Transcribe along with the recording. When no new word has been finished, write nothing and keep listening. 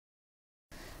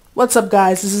What's up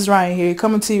guys, this is Ryan here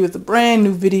coming to you with a brand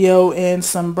new video and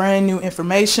some brand new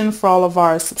information for all of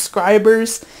our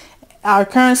subscribers, our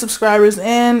current subscribers,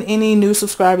 and any new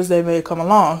subscribers that may come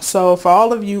along. So for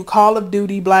all of you Call of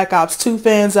Duty Black Ops 2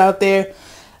 fans out there,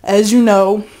 as you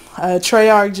know,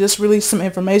 Treyarch just released some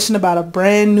information about a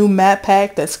brand new map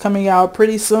pack that's coming out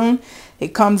pretty soon.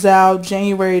 It comes out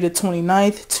January the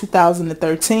 29th,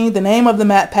 2013. The name of the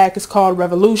map pack is called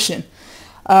Revolution.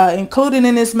 Included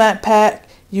in this map pack,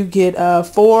 you get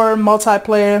 4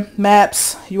 multiplayer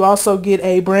maps. You also get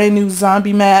a brand new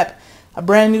zombie map, a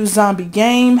brand new zombie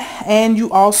game, and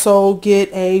you also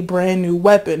get a brand new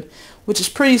weapon, which is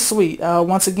pretty sweet.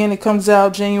 Once again, it comes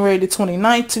out January the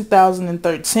 29th,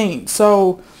 2013.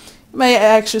 So you may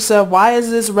ask yourself, why is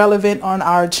this relevant on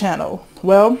our channel?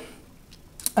 Well,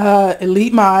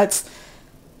 Elite Mods,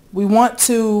 we want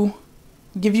to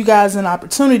give you guys an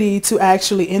opportunity to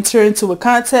actually enter into a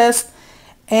contest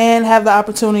and have the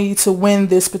opportunity to win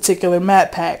this particular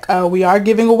map pack. We are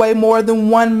giving away more than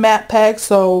one map pack,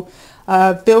 so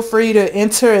feel free to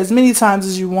enter as many times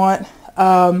as you want.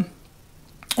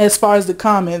 As far as the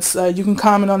comments, you can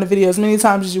comment on the video as many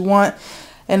times as you want,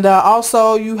 and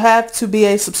also you have to be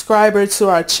a subscriber to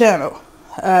our channel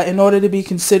in order to be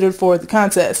considered for the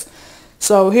contest.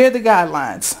 So here are the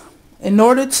guidelines. In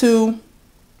order to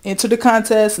enter the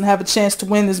contest and have a chance to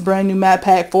win this brand new map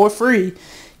pack for free,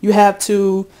 you have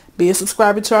to be a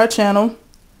subscriber to our channel,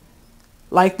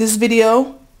 like this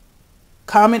video,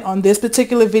 comment on this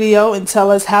particular video, and tell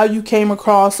us how you came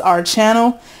across our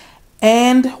channel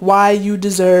and why you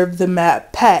deserve the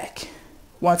map pack.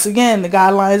 Once again, the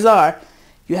guidelines are,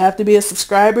 you have to be a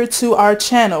subscriber to our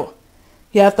channel,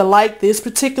 you have to like this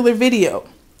particular video,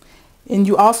 and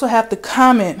you also have to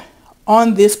comment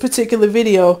on this particular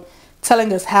video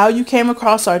telling us how you came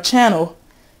across our channel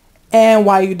and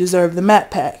why you deserve the map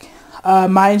pack.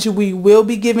 Mind you, we will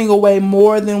be giving away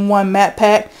more than one map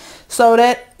pack, so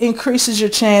that increases your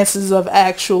chances of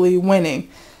actually winning.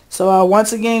 So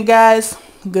once again guys,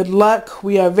 good luck.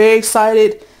 We are very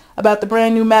excited about the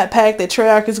brand new map pack that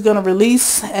Treyarch is going to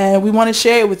release, and we want to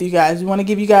share it with you guys. We want to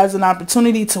give you guys an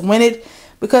opportunity to win it,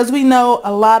 because we know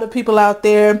a lot of people out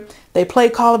there, they play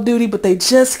Call of Duty but they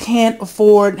just can't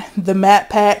afford the map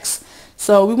packs.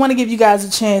 So we want to give you guys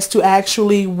a chance to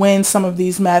actually win some of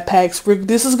these map packs.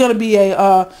 This is going to be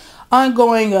a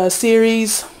ongoing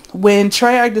series. When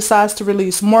Treyarch decides to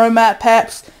release more map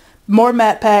packs,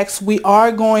 we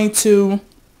are going to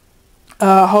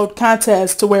hold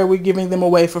contests to where we're giving them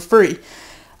away for free.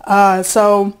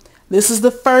 So this is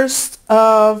the first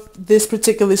of this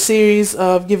particular series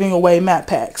of giving away map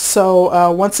packs.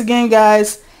 So once again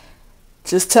guys,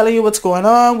 just telling you what's going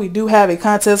on. We do have a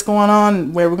contest going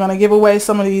on where we're going to give away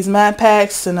some of these map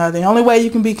packs, and the only way you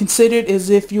can be considered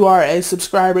is if you are a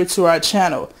subscriber to our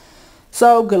channel.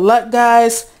 So good luck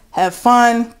guys, have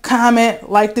fun,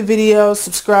 comment, like the video,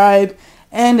 subscribe,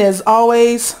 and as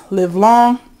always, live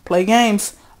long, play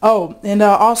games. Oh, and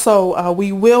also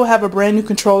we will have a brand new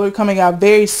controller coming out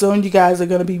very soon. You guys are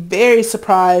going to be very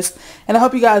surprised, and I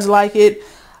hope you guys like it.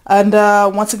 And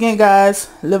once again guys,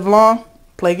 live long,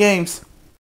 play games.